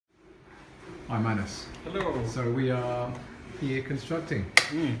I'm Manus. Hello. So we are here constructing.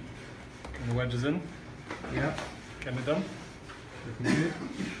 And the wedge is in. Yeah. Can be done. Looking good.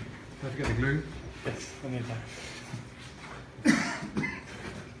 Don't forget the glue. Yes, I need that.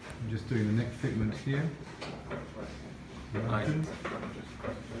 I'm just doing the neck fitment here. Right. In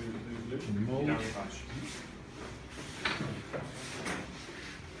the mold.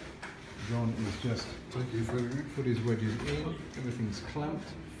 John is just put his wedges in. Everything's clamped.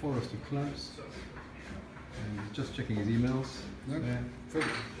 Forest of clamps. And he's just checking his emails. Nope.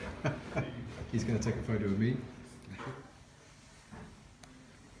 There. He's going to take a photo of me.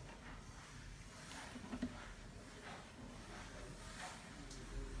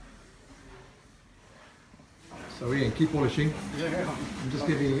 So Ian, keep polishing. Yeah. I'm just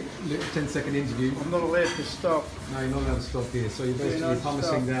giving you a little 10-second interview. I'm not allowed to stop. No, you're not allowed to stop here. So you're basically not pumicing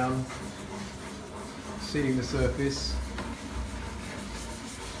stop. down, sealing the surface.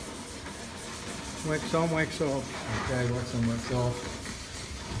 Wax on, wax off. Okay, wax on, wax off.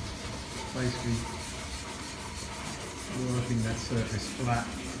 Basically working that surface flat,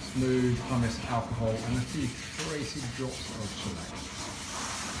 smooth, pumice, alcohol, and a few tracy drops of shellac.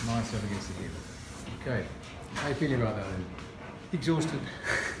 Nice over against the heel. Okay, how are you feeling about that then? Exhausted.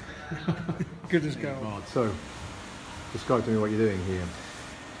 Good as gold. Right, so describe to me what you're doing here.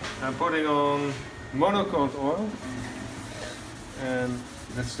 I'm putting on monochrome oil, and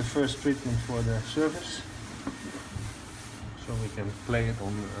that's the first treatment for the surface. So we can play it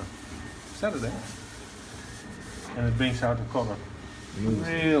on Saturday, and it brings out the color.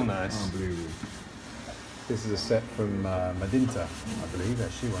 Real nice. Unbelievable. This is a set from Madinta, I believe.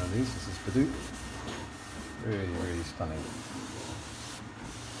 Actually, one of these. This is Padouk. Really, really stunning.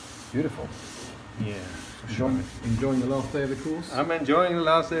 Beautiful. Yeah. Enjoying the last day of the course? I'm enjoying the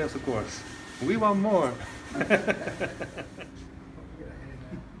last day of the course. We want more.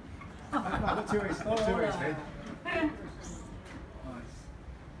 Not too easy, not too easy.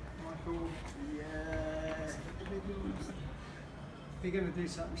 Michael, yeah. You're going to do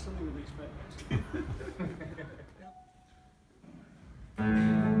something would expect.